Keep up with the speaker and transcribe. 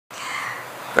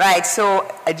Right,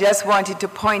 so I just wanted to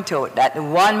point out that the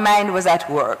one mind was at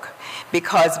work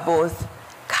because both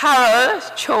Carol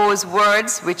chose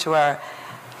words which were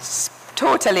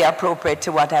totally appropriate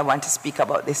to what I want to speak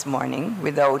about this morning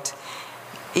without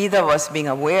either of us being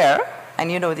aware, and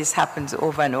you know this happens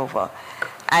over and over.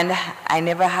 And I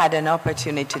never had an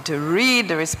opportunity to read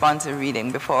the responsive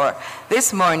reading before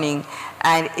this morning,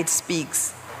 and it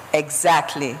speaks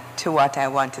exactly to what I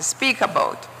want to speak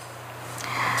about.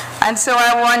 And so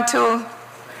I want to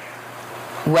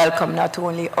welcome not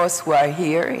only us who are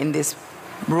here in this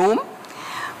room,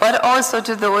 but also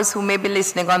to those who may be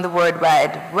listening on the World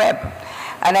Wide Web.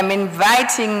 And I'm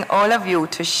inviting all of you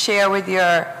to share with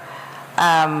your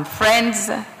friends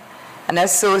and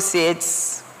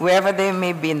associates, wherever they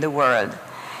may be in the world.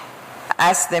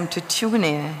 Ask them to tune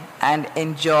in and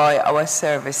enjoy our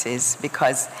services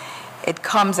because it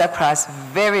comes across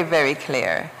very, very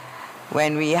clear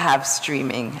when we have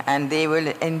streaming, and they will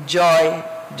enjoy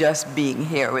just being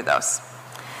here with us.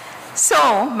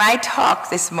 So my talk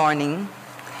this morning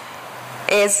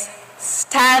is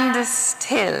Stand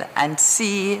Still and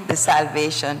See the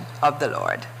Salvation of the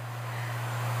Lord.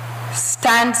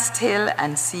 Stand still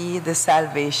and see the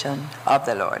salvation of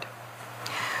the Lord.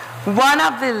 One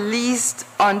of the least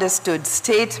understood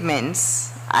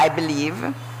statements, I believe,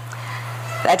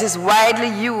 that is widely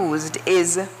used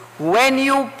is, when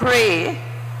you pray,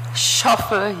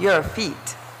 shuffle your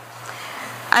feet.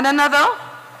 And another,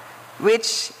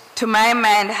 which to my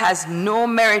mind has no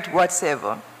merit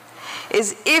whatsoever,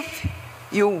 is if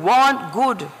you want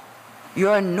good,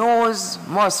 your nose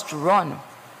must run.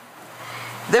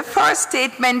 The first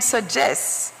statement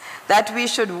suggests that we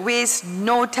should waste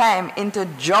no time into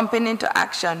jumping into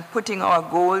action, putting our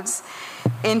goals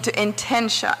into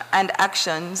intentions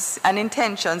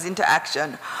into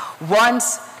action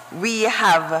once we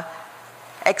have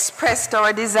expressed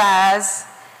our desires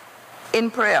in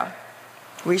prayer.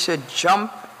 We should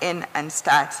jump in and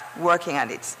start working at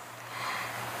it.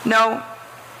 Now,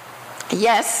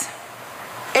 yes,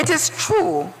 it is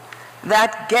true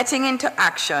that getting into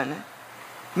action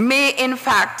may in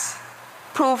fact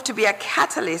prove to be a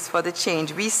catalyst for the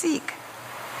change we seek.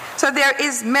 So there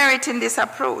is merit in this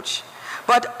approach,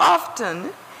 but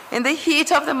often in the heat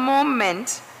of the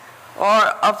moment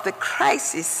or of the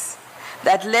crisis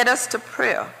that led us to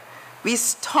prayer, we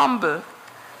stumble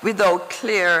without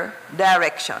clear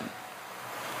direction.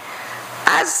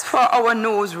 As for our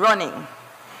nose running,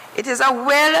 it is a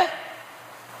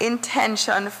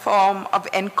well-intentioned form of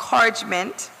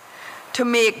encouragement to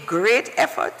make great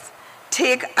effort,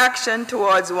 take action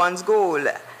towards one's goal.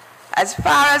 As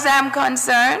far as I'm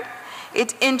concerned,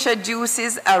 it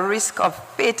introduces a risk of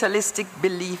fatalistic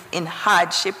belief in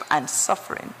hardship and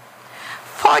suffering.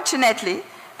 Fortunately,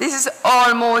 this is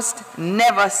almost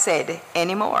never said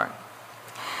anymore.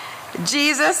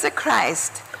 Jesus the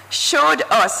Christ showed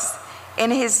us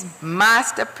in his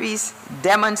masterpiece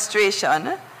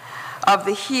demonstration of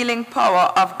the healing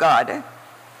power of God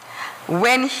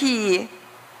when he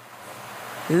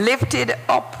lifted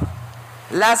up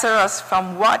Lazarus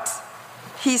from what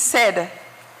he said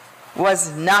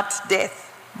was not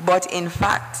death, but in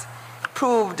fact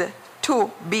proved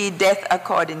to be death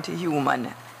according to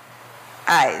human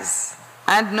eyes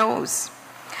and nose.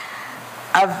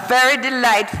 A very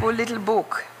delightful little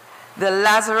book, The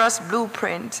Lazarus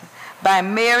Blueprint, by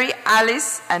Mary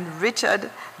Alice and Richard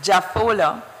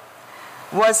Jaffola,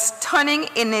 was stunning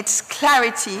in its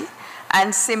clarity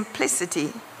and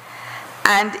simplicity,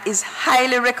 and is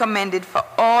highly recommended for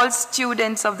all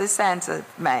students of the science of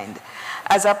mind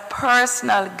as a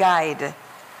personal guide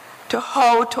to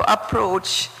how to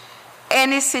approach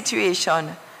any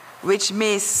situation which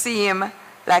may seem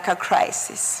like a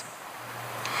crisis.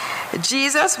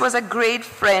 Jesus was a great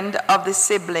friend of the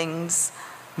siblings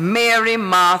Mary,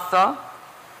 Martha,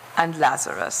 and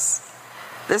Lazarus.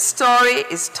 The story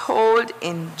is told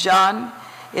in John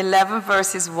 11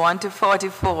 verses 1 to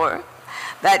 44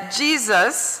 that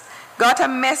Jesus got a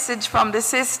message from the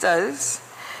sisters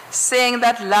saying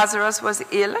that Lazarus was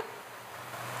ill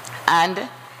and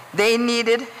they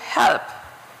needed help,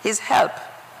 his help.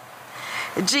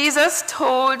 Jesus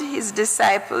told his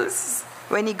disciples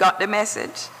when he got the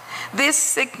message, this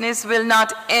sickness will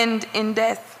not end in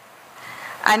death,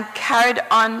 and carried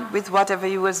on with whatever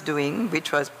he was doing,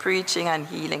 which was preaching and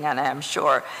healing, and I am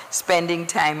sure spending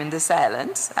time in the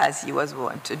silence as he was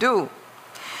wont to do.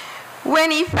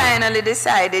 When he finally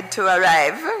decided to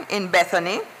arrive in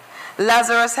Bethany,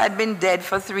 Lazarus had been dead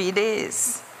for 3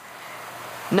 days.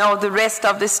 Now the rest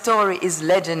of the story is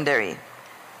legendary,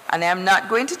 and I'm not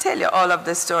going to tell you all of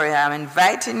the story. I'm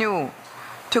inviting you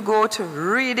to go to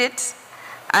read it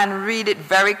and read it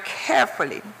very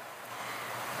carefully.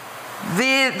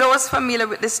 Those familiar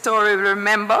with the story will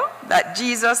remember that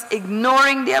Jesus,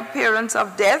 ignoring the appearance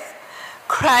of death,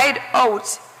 cried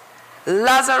out,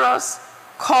 "Lazarus,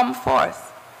 come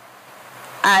forth."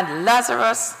 And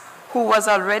Lazarus, who was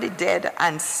already dead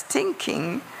and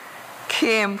stinking,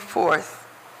 came forth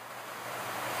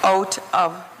out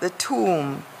of the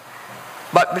tomb.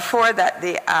 But before that,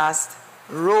 they asked,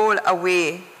 "Roll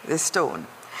away the stone."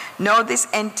 Now, this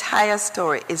entire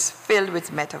story is filled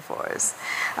with metaphors.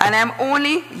 And I'm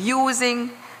only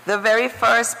using the very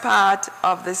first part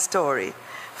of the story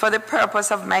for the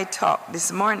purpose of my talk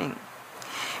this morning.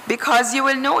 Because you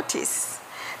will notice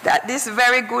that this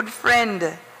very good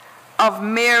friend of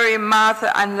Mary,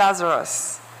 Martha, and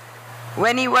Lazarus,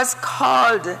 when he was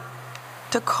called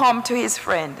to come to his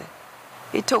friend,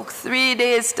 it took 3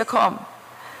 days to come.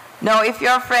 Now, if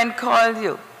your friend called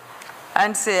you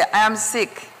and say, "I am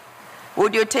sick,"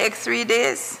 would you take 3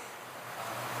 days?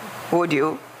 Would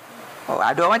you? Oh,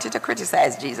 I don't want you to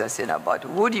criticize Jesus, but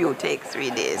would you take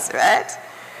 3 days, right?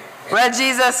 Well,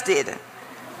 Jesus did.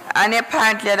 And he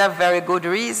apparently had a very good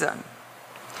reason.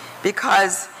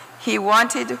 Because he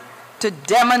wanted to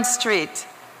demonstrate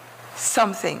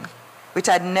something which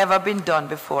had never been done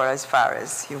before as far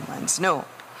as humans know.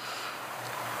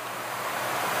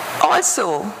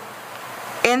 Also,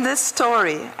 in this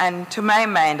story, and to my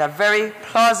mind, a very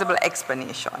plausible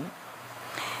explanation,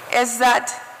 is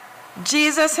that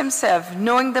Jesus himself,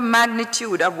 knowing the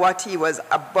magnitude of what he was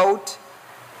about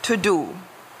to do,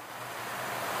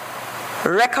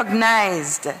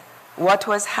 recognized what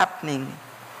was happening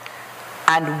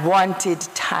and wanted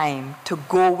time to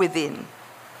go within,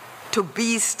 to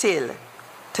be still,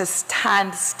 to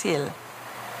stand still,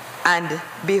 and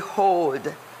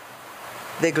behold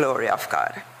the glory of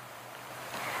God.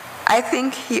 I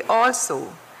think he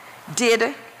also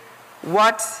did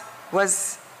what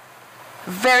was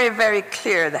very, very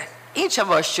clear that each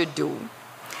of us should do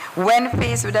when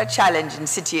faced with a challenging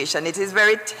situation. It is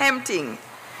very tempting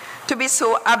to be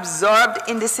so absorbed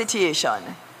in the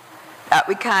situation that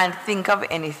we can't think of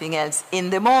anything else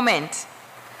in the moment.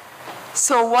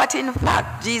 So what in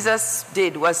fact Jesus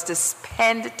did was to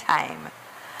spend time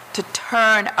to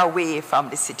turn away from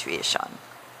the situation.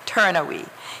 Turn away.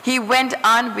 He went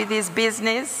on with his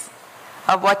business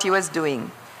of what he was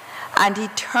doing, and he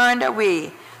turned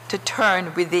away to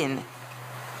turn within,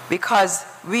 because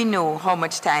we know how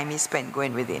much time he spent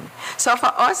going within. So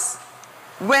for us,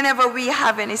 whenever we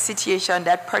have any situation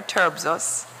that perturbs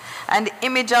us, and the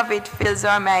image of it fills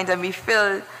our mind, and we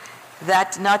feel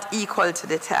that not equal to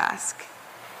the task,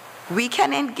 we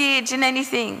can engage in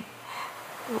anything.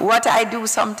 What I do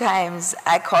sometimes,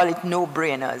 I call it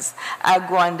no-brainers. I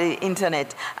go on the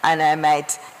internet and I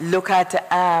might look at,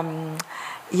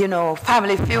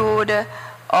 Family Feud,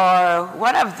 or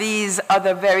one of these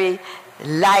other very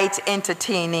light,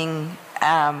 entertaining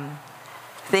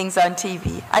things on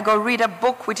TV. I go read a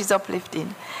book which is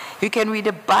uplifting. You can read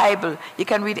the Bible. You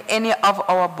can read any of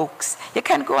our books. You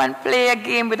can go and play a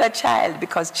game with a child,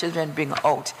 because children bring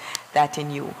out that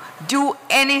in you. Do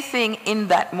anything in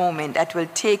that moment that will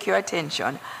take your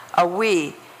attention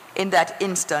away in that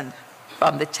instant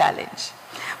from the challenge.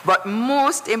 But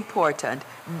most important,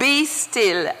 be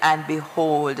still and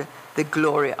behold the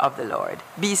glory of the Lord.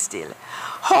 Be still.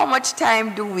 How much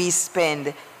time do we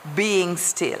spend being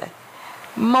still?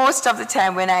 Most of the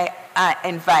time when I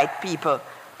invite people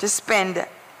to spend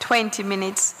 20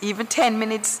 minutes, even 10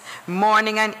 minutes,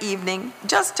 morning and evening,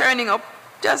 just turning up,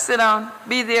 just sit down,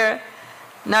 be there,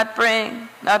 not praying,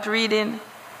 not reading,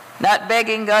 not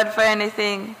begging God for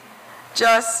anything,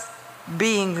 just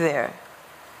being there,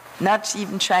 not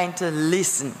even trying to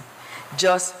listen,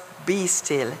 just be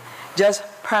still, just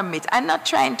permit, and not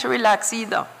trying to relax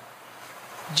either.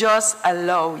 Just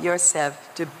allow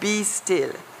yourself to be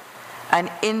still.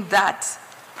 And in that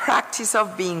practice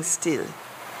of being still,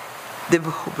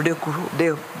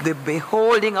 the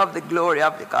beholding of the glory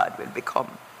of the God will become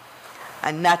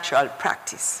a natural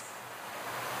practice.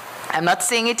 I'm not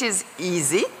saying it is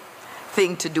easy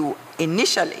thing to do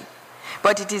initially,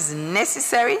 but it is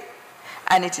necessary,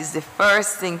 and it is the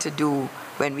first thing to do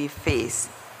when we face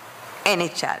any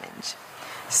challenge.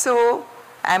 So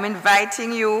I'm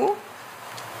inviting you,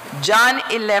 John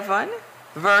 11,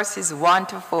 verses 1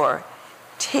 to 4.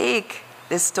 Take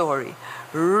the story,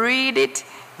 read it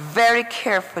very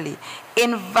carefully,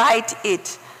 invite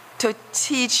it to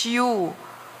teach you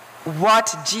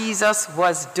what Jesus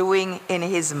was doing in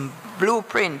his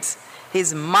blueprint,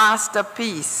 his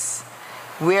masterpiece,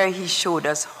 where he showed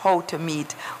us how to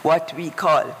meet what we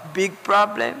call big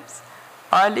problems,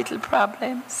 or little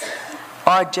problems,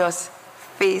 or just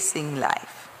facing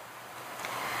life.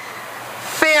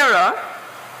 Pharaoh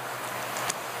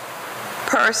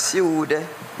pursued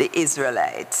the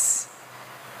Israelites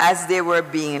as they were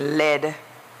being led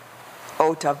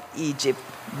out of Egypt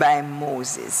by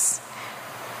Moses.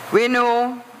 We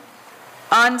know,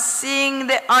 on seeing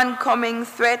the oncoming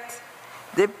threat,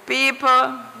 the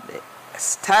people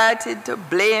started to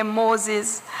blame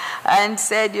Moses and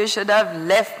said, "You should have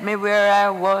left me where I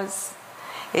was.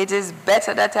 It is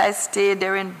better that I stay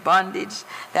there in bondage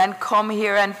than come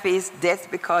here and face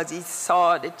death," because he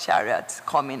saw the chariots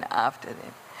coming after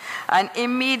them. And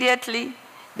immediately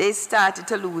they started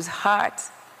to lose heart.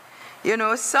 You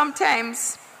know,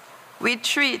 sometimes we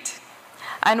treat,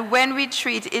 and when we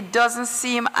treat, it doesn't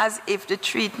seem as if the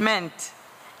treatment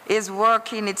is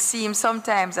working. It seems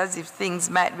sometimes as if things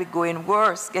might be going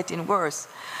worse, getting worse.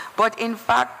 But in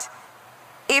fact,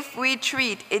 if we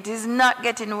treat, it is not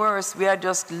getting worse. We are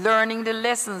just learning the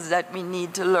lessons that we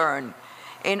need to learn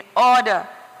in order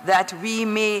that we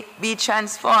may be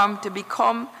transformed to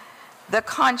become the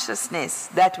consciousness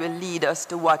that will lead us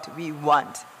to what we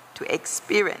want to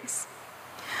experience.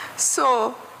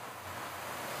 So,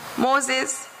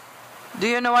 Moses, do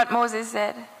you know what Moses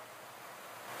said?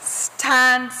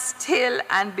 "Stand still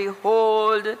and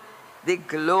behold the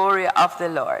glory of the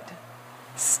Lord."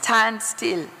 Stand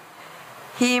still.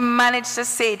 He managed to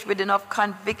say it with enough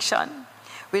conviction,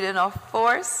 with enough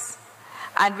force,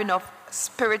 and with enough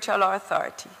spiritual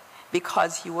authority,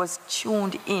 because he was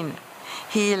tuned in.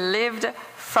 He lived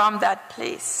from that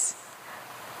place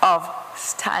of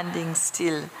standing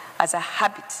still as a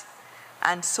habit.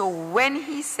 And so when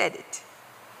he said it,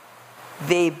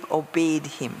 they obeyed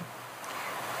him.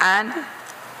 And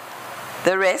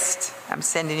the rest, I'm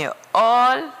sending you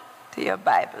all to your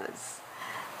Bibles.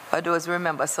 For those who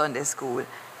remember Sunday school,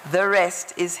 the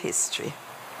rest is history,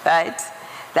 right?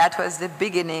 That was the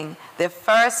beginning, the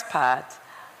first part,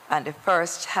 and the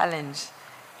first challenge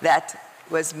that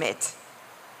was met.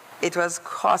 It was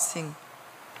crossing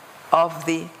of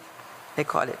the, they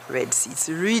call it Red Sea, it's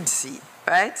the Red Sea,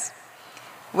 right?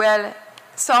 Well,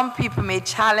 some people may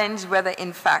challenge whether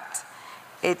in fact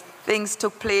things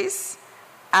took place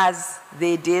as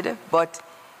they did, but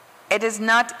it is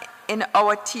not in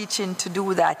our teaching to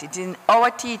do that. It's in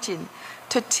our teaching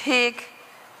to take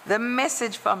the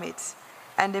message from it.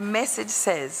 And the message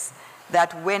says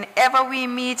that whenever we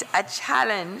meet a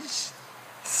challenge,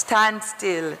 stand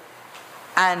still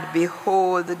and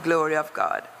behold the glory of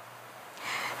God.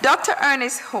 Dr.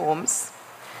 Ernest Holmes,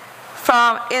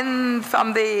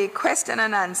 from the question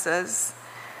and answers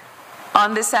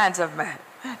on the science of man,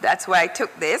 that's why I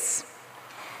took this.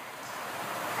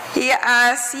 He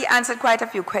answered quite a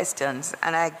few questions,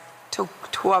 and I took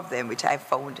two of them, which I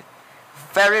found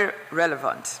very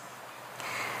relevant.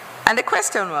 And the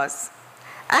question was,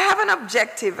 I have an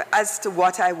objective as to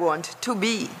what I want to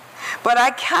be, but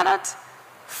I cannot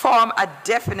form a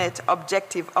definite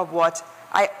objective of what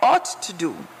I ought to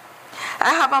do. I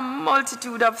have a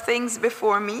multitude of things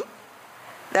before me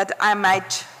that I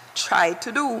might try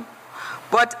to do,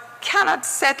 but cannot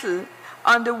settle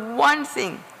on the one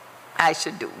thing I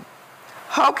should do.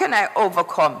 How can I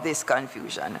overcome this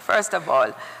confusion? First of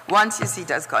all, once you see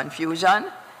it as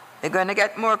confusion, you're going to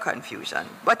get more confusion.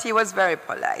 But he was very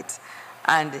polite,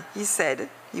 and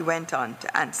he went on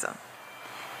to answer.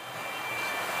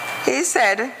 He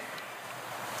said,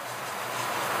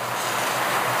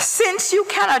 since you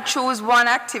cannot choose one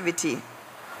activity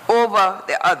over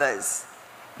the others,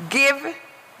 give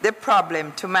the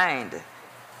problem to mind.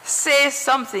 Say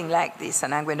something like this,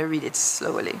 and I'm going to read it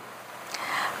slowly.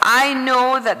 I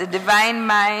know that the divine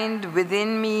mind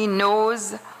within me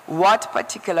knows what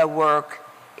particular work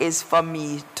is for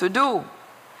me to do.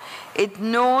 It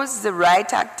knows the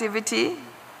right activity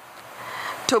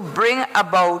to bring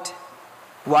about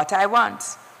what I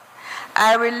want.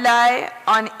 I rely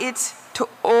on it to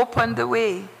open the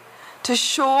way, to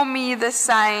show me the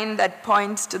sign that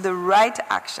points to the right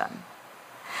action.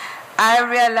 I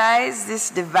realize this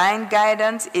divine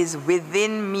guidance is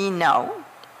within me now,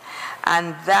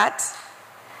 and that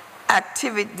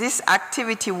this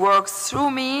activity works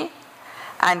through me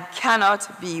and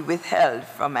cannot be withheld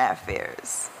from my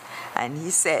affairs. And he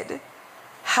said,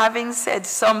 having said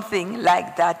something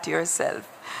like that to yourself,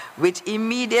 which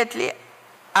immediately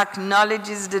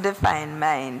acknowledges the divine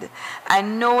mind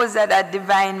and knows that that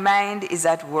divine mind is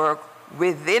at work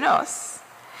within us,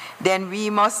 then we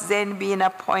must then be in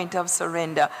a point of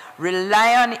surrender.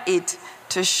 Rely on it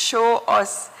to show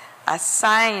us a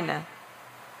sign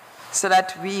so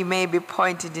that we may be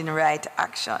pointed in right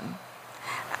action.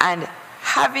 And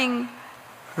having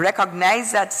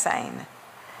recognized that sign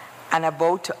and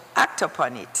about to act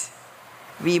upon it,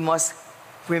 we must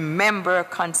remember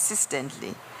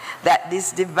consistently that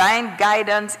this divine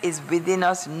guidance is within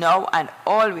us now and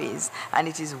always, and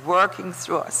it is working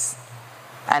through us,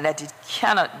 and that it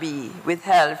cannot be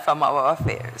withheld from our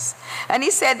affairs. And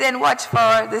he said, then watch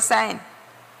for the sign.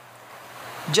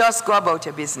 Just go about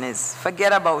your business.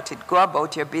 Forget about it. Go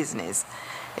about your business.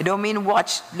 I don't mean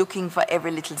watch looking for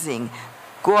every little thing.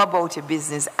 Go about your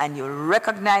business, and you'll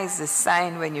recognize the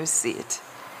sign when you see it.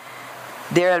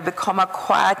 There will become a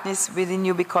quietness within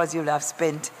you because you'll have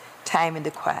spent time in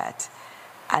the quiet.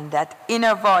 And that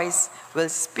inner voice will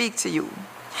speak to you.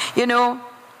 You know,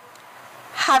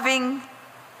 having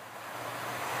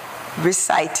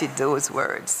recited those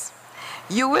words,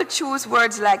 you will choose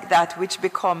words like that which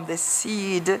become the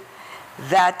seed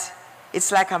that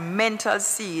it's like a mental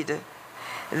seed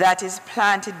that is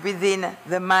planted within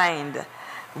the mind,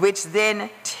 which then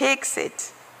takes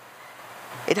it.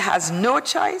 It has no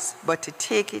choice but to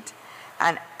take it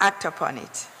and act upon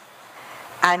it.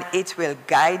 And it will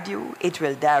guide you, it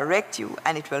will direct you,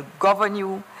 and it will govern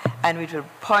you, and it will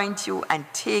point you and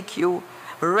take you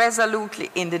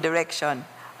resolutely in the direction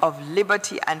of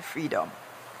liberty and freedom.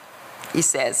 He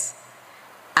says,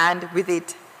 and with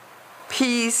it,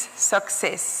 peace,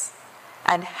 success,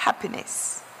 and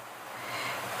happiness.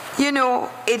 You know,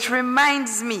 it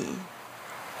reminds me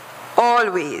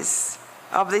always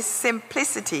of the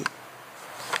simplicity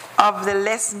of the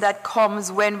lesson that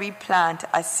comes when we plant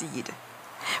a seed.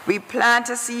 We plant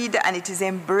a seed and it is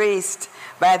embraced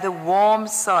by the warm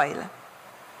soil.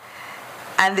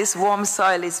 And this warm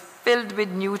soil is filled with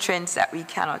nutrients that we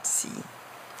cannot see.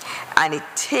 And it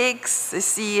takes the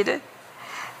seed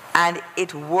and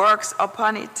it works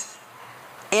upon it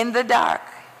in the dark,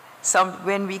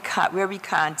 where we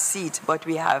can't see it, but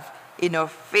we have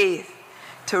enough faith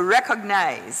to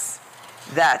recognize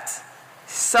that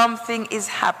something is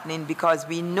happening, because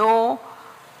we know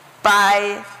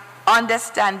by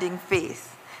understanding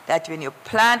faith that when you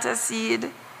plant a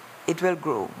seed, it will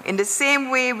grow. In the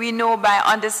same way, we know by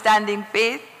understanding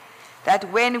faith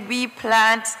that when we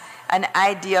plant an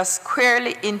idea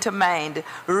squarely into mind,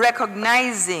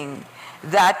 recognizing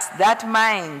that that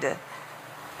mind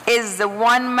is the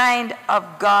one mind of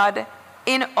God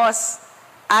in us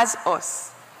as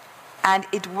us, and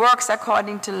it works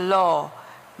according to law,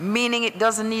 meaning it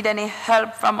doesn't need any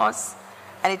help from us,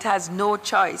 and it has no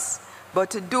choice but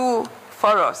to do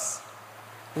for us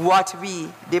what we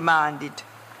demand it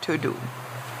to do.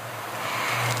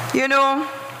 You know,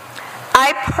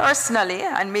 I personally,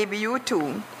 and maybe you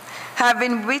too, have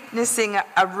been witnessing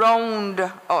around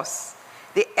us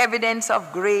the evidence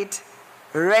of great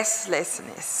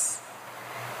restlessness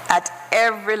at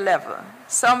every level.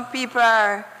 Some people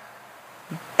are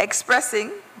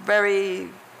expressing very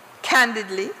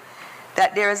candidly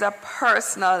that there is a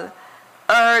personal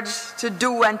urge to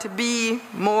do and to be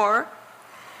more.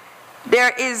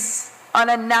 There is on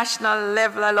a national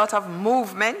level a lot of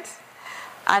movement,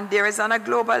 and there is on a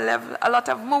global level a lot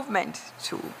of movement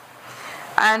too.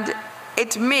 And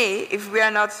it may, if we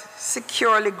are not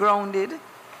securely grounded,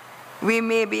 we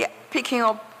may be picking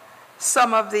up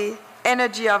some of the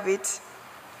energy of it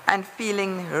and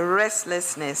feeling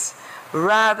restlessness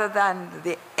rather than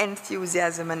the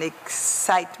enthusiasm and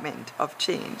excitement of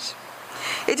change.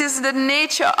 It is the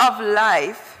nature of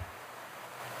life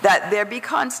that there be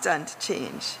constant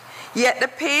change. Yet the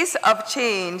pace of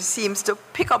change seems to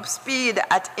pick up speed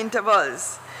at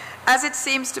intervals, as it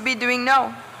seems to be doing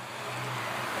now.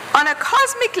 On a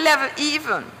cosmic level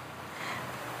even,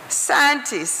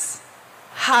 scientists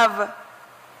have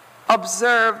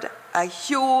observed a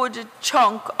huge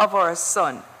chunk of our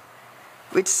sun,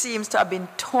 which seems to have been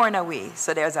torn away.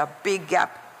 So there's a big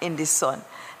gap in the sun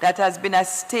that has been a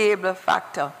stable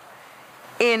factor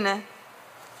in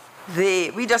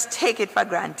we just take it for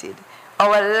granted.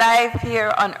 Our life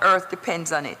here on earth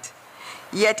depends on it.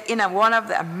 Yet in one of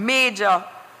the major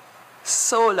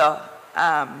solar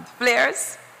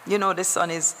flares, you know, the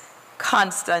sun is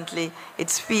constantly,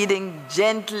 it's feeding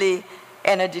gently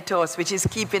energy to us, which is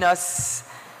keeping us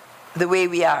the way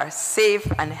we are, safe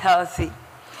and healthy.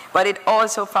 But it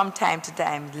also from time to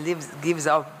time gives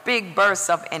out big bursts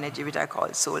of energy, which are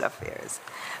called solar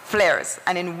flares.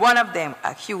 And in one of them,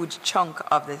 a huge chunk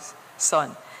of the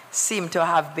sun seemed to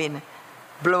have been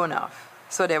blown off.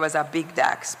 So there was a big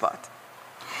dark spot.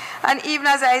 And even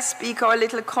as I speak, our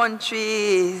little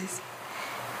country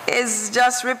is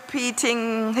just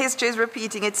repeating, history is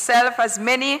repeating itself, as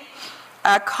many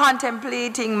are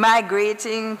contemplating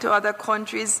migrating to other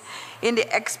countries in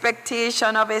the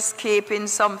expectation of escaping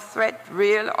some threat,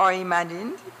 real or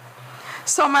imagined.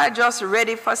 Some are just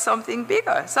ready for something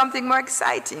bigger, something more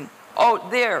exciting out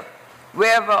there,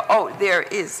 wherever out there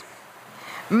is.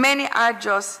 Many are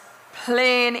just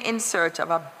plain in search of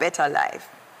a better life.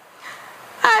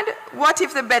 And what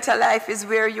if the better life is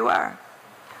where you are?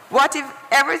 What if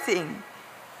everything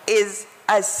is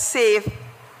as safe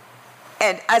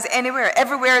and as anywhere?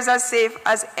 Everywhere is as safe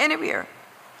as anywhere.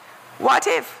 What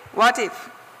if? What if?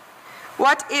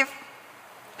 What if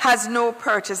has no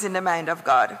purchase in the mind of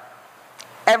God?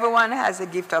 Everyone has a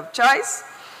gift of choice,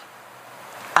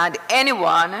 and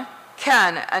anyone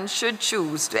can and should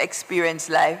choose to experience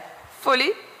life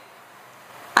fully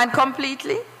and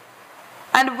completely,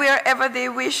 and wherever they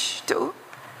wish to,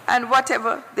 and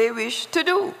whatever they wish to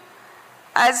do,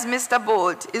 as Mr.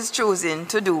 Bolt is choosing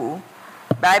to do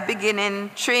by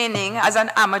beginning training as an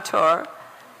amateur,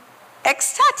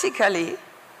 ecstatically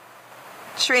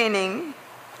training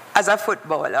as a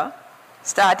footballer,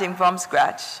 starting from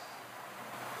scratch,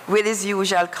 with his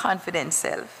usual confident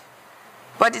self.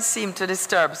 But it seemed to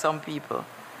disturb some people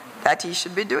that he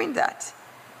should be doing that.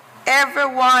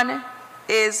 Everyone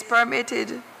is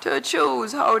permitted to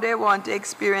choose how they want to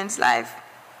experience life,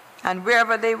 and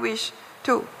wherever they wish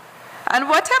to, and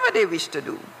whatever they wish to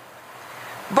do.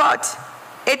 But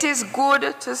it is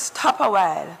good to stop a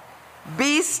while,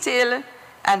 be still,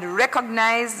 and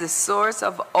recognize the source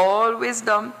of all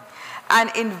wisdom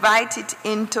and invite it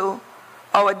into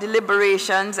our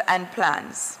deliberations and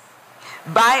plans.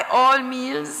 By all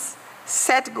means,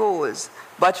 set goals,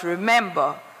 but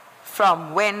remember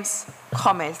from whence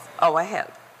cometh our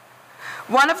help.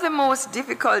 One of the most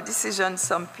difficult decisions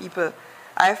some people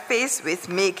are faced with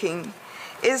making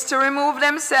is to remove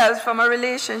themselves from a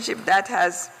relationship that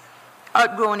has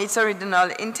outgrown its original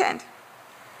intent.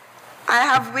 I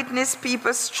have witnessed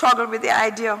people struggle with the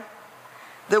idea.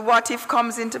 The what if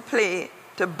comes into play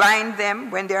to bind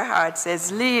them when their heart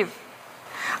says leave.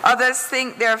 Others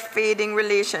think their fading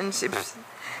relationships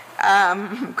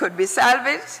could be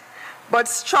salvaged, but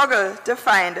struggle to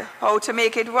find how to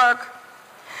make it work.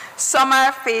 Some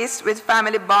are faced with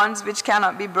family bonds which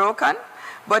cannot be broken,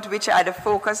 but which are the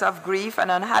focus of grief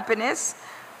and unhappiness,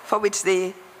 for which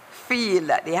they feel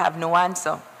that they have no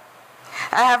answer.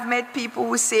 I have met people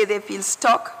who say they feel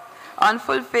stuck,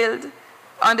 unfulfilled,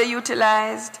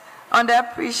 underutilized,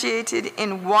 underappreciated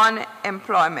in one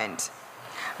employment,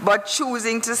 but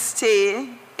choosing to stay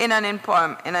in an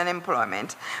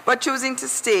employment, but choosing to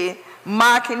stay,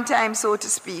 marking time, so to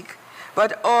speak,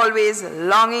 but always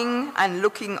longing and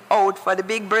looking out for the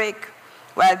big break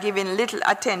while giving little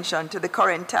attention to the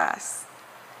current task.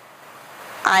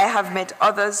 I have met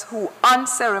others who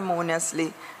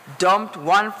unceremoniously dumped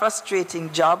one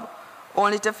frustrating job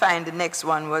only to find the next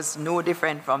one was no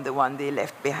different from the one they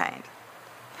left behind.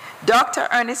 Dr.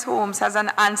 Ernest Holmes has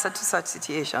an answer to such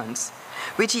situations,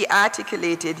 which he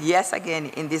articulated, yes, again,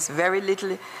 in this very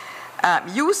little,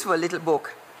 useful little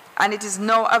book. And it is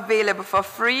now available for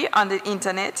free on the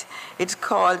internet. It's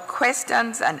called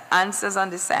Questions and Answers on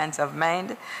the Science of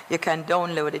Mind. You can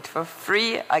download it for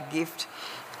free, a gift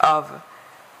of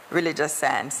Religious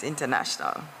Science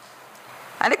International.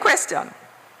 And the question,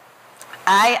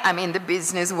 I am in the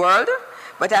business world,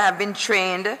 but I have been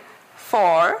trained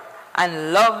for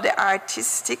and love the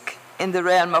artistic in the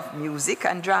realm of music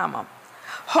and drama.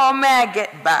 How may I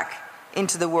get back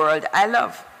into the world I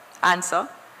love? Answer,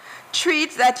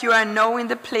 treat that you are now in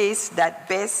the place that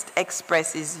best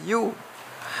expresses you,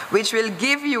 which will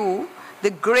give you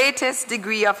the greatest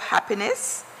degree of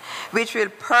happiness, which will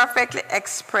perfectly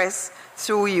express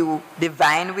through you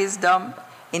divine wisdom,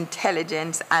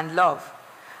 intelligence, and love.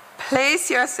 Place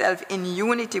yourself in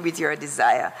unity with your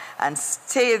desire and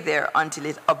stay there until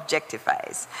it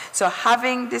objectifies. So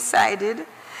having decided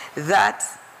that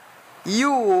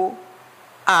you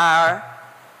are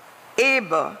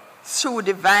able, through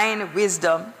divine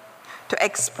wisdom, to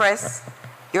express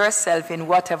yourself in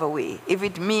whatever way, if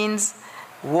it means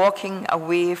walking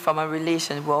away from a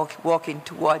relationship, walking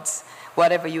towards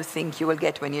whatever you think you will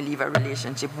get when you leave a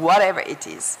relationship, whatever it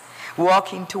is,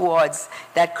 walking towards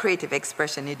that creative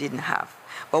expression you didn't have.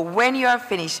 But when you are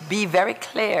finished, be very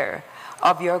clear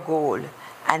of your goal.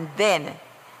 And then,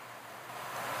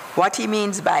 what he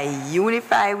means by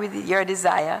unify with your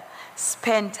desire,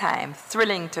 spend time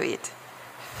thrilling to it,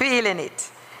 feeling it,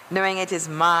 knowing it is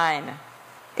mine.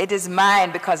 It is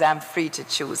mine because I'm free to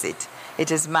choose it.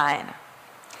 It is mine.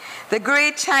 The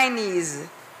great Chinese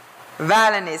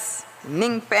violinist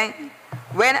Ning Feng,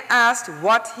 when asked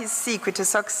what his secret to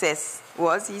success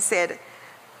was, he said,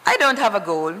 I don't have a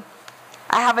goal,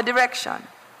 I have a direction.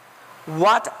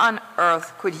 What on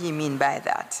earth could he mean by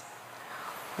that?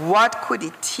 What could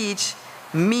it teach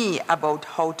me about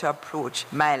how to approach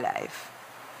my life?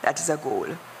 That is a goal.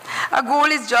 A goal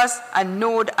is just a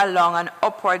node along an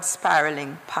upward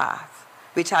spiraling path,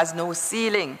 which has no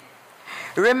ceiling.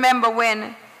 Remember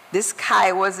when the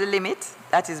sky was the limit?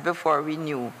 That is before we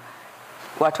knew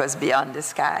what was beyond the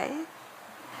sky.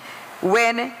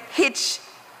 When hitch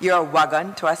your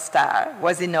wagon to a star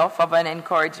was enough of an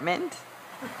encouragement.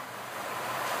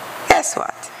 Guess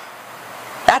what?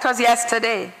 That was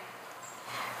yesterday.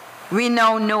 We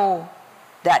now know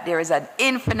that there is an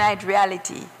infinite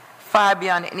reality far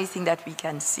beyond anything that we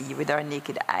can see with our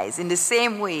naked eyes. In the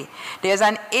same way, there's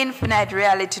an infinite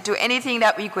reality to anything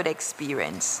that we could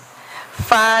experience,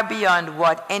 far beyond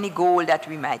what any goal that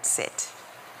we might set.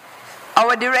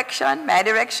 Our direction, my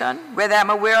direction, whether I'm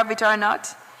aware of it or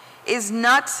not, is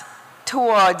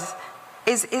towards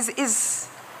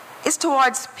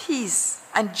peace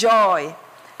and joy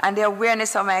and the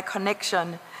awareness of my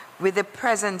connection with the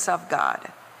presence of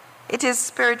God. It is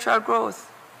spiritual growth.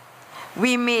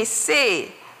 We may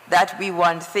say that we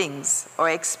want things or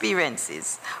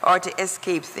experiences or to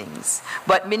escape things,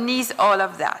 but beneath all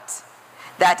of that,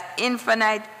 that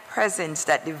infinite presence,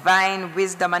 that divine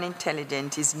wisdom and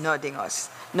intelligence is nudging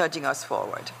us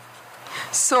forward.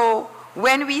 So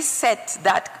when we set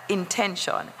that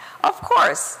intention, of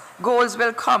course, goals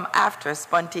will come after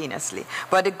spontaneously,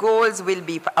 but the goals will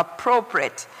be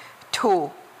appropriate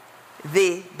to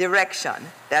the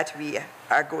direction that we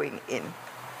are going in.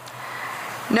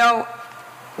 Now,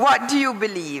 what do you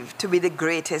believe to be the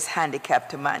greatest handicap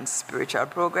to man's spiritual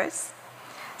progress?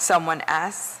 Someone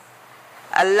asks.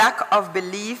 A lack of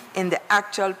belief in the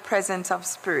actual presence of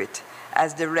spirit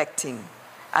as directing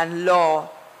and law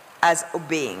as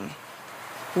obeying.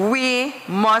 We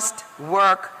must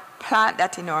plant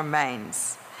that in our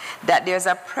minds, that there's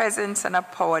a presence and a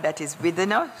power that is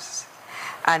within us,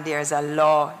 and there's a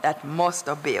law that must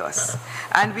obey us.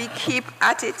 And we keep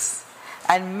at it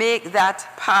and make that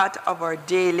part of our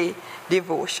daily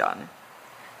devotion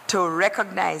to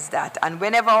recognize that. And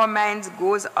whenever our minds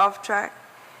goes off track,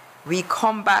 we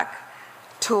come back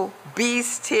to be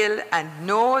still and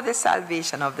know the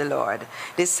salvation of the Lord.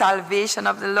 The salvation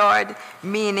of the Lord,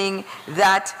 meaning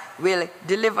that will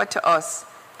deliver to us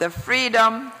the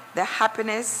freedom, the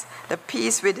happiness, the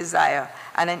peace we desire,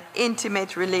 and an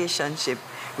intimate relationship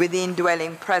with the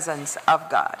indwelling presence of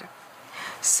God.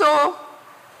 So,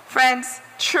 friends,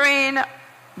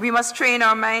 we must train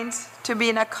our minds to be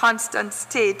in a constant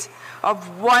state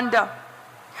of wonder,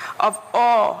 of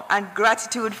awe and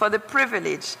gratitude for the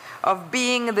privilege of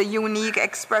being the unique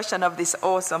expression of this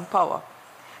awesome power,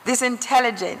 this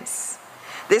intelligence,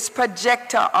 this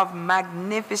projector of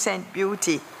magnificent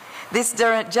beauty, this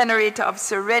generator of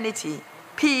serenity,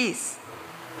 peace,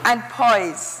 and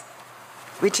poise,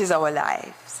 which is our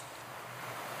lives.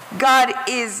 God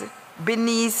is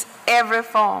beneath every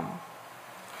form,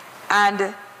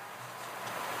 and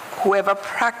whoever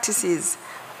practices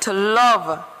to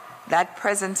love that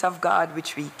presence of God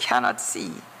which we cannot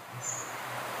see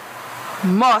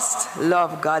must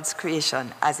love God's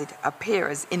creation as it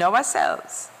appears in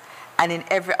ourselves and in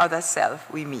every other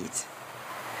self we meet.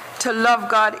 To love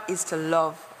God is to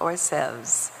love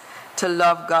ourselves. To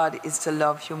love God is to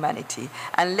love humanity.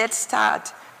 And let's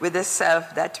start with the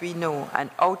self that we know, and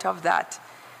out of that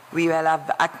we will have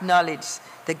acknowledged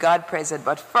the God present.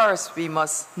 But first we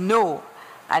must know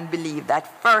and believe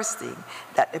that first thing,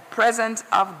 that the presence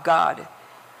of God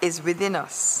is within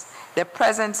us. The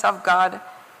presence of God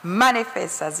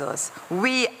manifests as us.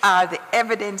 We are the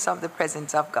evidence of the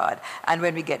presence of God. And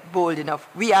when we get bold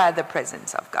enough, we are the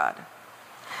presence of God.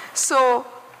 So,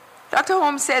 Dr.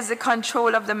 Holmes says the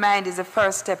control of the mind is the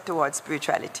first step towards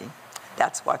spirituality.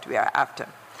 That's what we are after.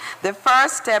 The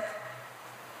first step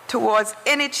towards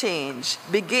any change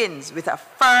begins with a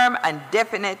firm and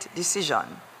definite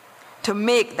decision to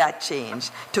make that change,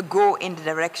 to go in the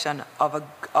direction of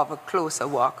a closer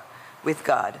walk with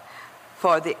God,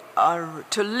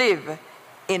 to live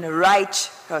in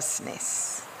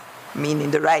righteousness, meaning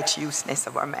the righteousness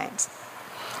of our minds.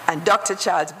 And Dr.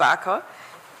 Charles Barker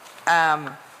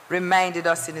reminded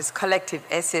us in his collective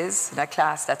essays in a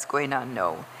class that's going on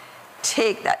now.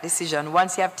 Take that decision.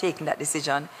 Once you have taken that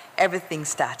decision, everything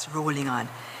starts rolling on.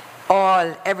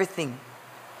 Everything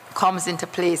comes into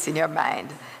place in your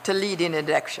mind to lead in a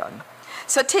direction.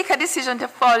 So take a decision to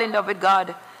fall in love with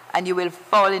God, and you will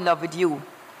fall in love with you.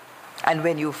 And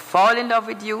when you fall in love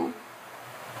with you,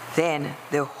 then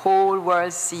the whole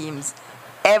world seems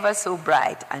ever so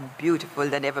bright and beautiful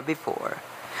than ever before.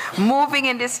 Moving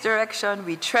in this direction,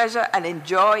 we treasure and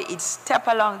enjoy each step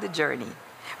along the journey,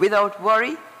 without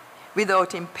worry,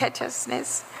 without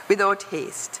impetuousness, without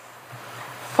haste.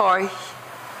 For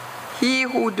he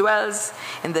who dwells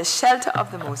in the shelter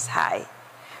of the Most High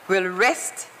will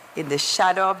rest in the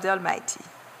shadow of the Almighty.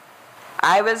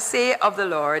 I will say of the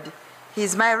Lord, He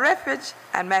is my refuge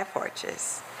and my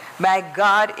fortress, my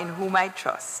God in whom I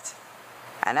trust.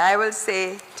 And I will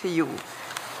say to you,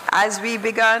 as we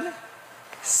begun,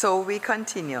 so we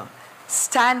continue.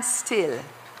 Stand still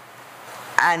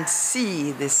and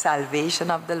see the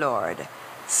salvation of the Lord.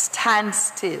 Stand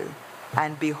still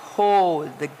and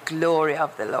behold the glory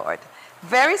of the Lord.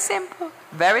 Very simple,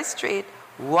 very straight.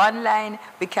 One line,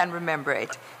 we can remember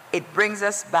it. It brings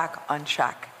us back on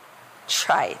track.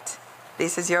 Try it.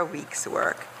 This is your week's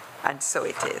work, and so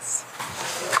it is.